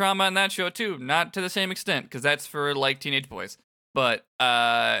family trauma in that show too. Not to the same extent, because that's for like teenage boys. But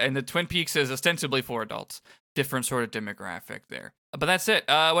and the Twin Peaks is ostensibly for adults. Different sort of demographic there. But that's it.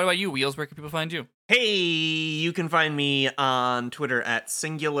 What about you, Wheels? Where can people find you? Hey, you can find me on Twitter at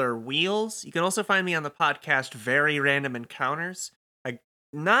Singular Wheels. You can also find me on the podcast Very Random Encounters. I'm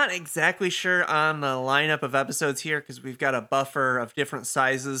not exactly sure on the lineup of episodes here, because we've got a buffer of different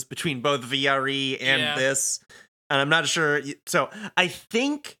sizes between both VRE and this. And I'm not sure. So I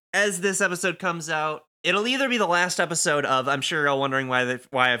think as this episode comes out, it'll either be the last episode of, I'm sure you're all wondering why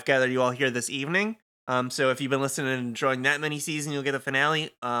I've gathered you all here this evening. So if you've been listening and enjoying that mini season, you'll get a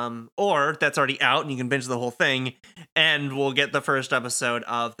finale. Or that's already out and you can binge the whole thing. And we'll get the first episode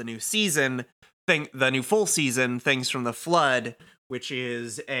of the new season, the new full season, Things from the Flood, which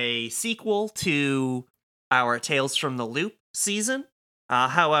is a sequel to our Tales from the Loop season.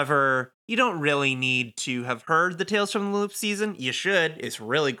 However, you don't really need to have heard the Tales from the Loop season. You should. It's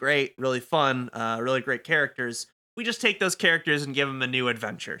really great, really fun, really great characters. We just take those characters and give them a new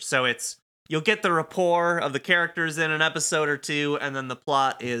adventure. So you'll get the rapport of the characters in an episode or two, and then the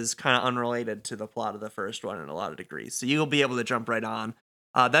plot is kind of unrelated to the plot of the first one in a lot of degrees. So you'll be able to jump right on.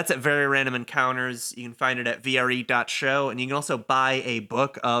 That's at Very Random Encounters. You can find it at vre.show, and you can also buy a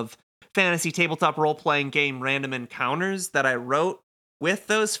book of fantasy tabletop role-playing game Random Encounters that I wrote with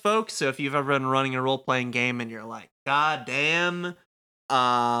those folks. So if you've ever been running a role-playing game and you're like, God damn,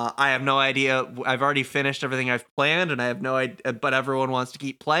 I have no idea. I've already finished everything I've planned, and I have no idea, but everyone wants to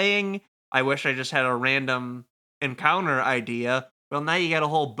keep playing. I wish I just had a random encounter idea. Well, now you got a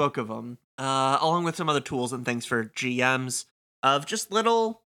whole book of them, along with some other tools and things for GMs of just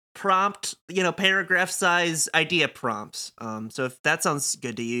little prompt, paragraph size idea prompts. So if that sounds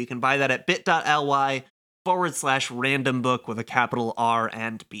good to you, you can buy that at bit.ly/random book with a capital R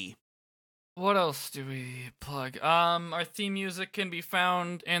and B. What else do we plug? Our theme music can be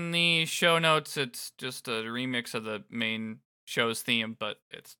found in the show notes. It's just a remix of the main show's theme, but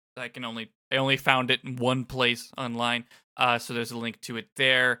I only found it in one place online. So there's a link to it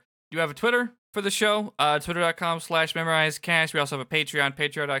there. Do you have a Twitter for the show? Twitter.com/memorizecast. We also have a Patreon,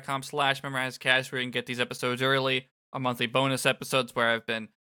 patreon.com/memorizecast, where you can get these episodes early, our monthly bonus episodes where I've been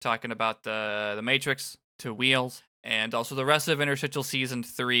talking about the Matrix to Wheels, and also the rest of Interstitial Season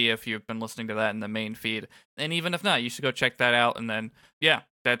 3 if you've been listening to that in the main feed. And even if not, you should go check that out. And then, yeah,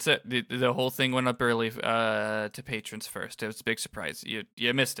 that's it. The whole thing went up early to patrons first. It was a big surprise. You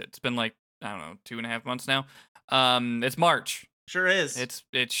missed it. It's been like, I don't know, 2.5 months now. It's March. Sure is. It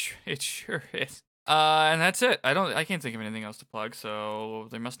sure is. And that's it. I can't think of anything else to plug, so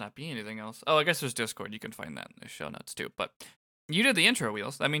there must not be anything else. Oh, I guess there's Discord. You can find that in the show notes too. But you did the intro,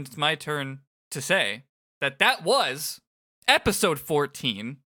 Wheels. That means it's my turn to say that was episode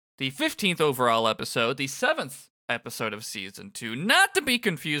 14, the 15th overall episode, the 7th episode of season 2, not to be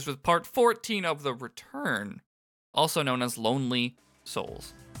confused with part 14 of The Return, also known as Lonely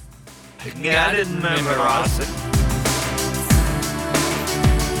Souls. Guided Memorizing.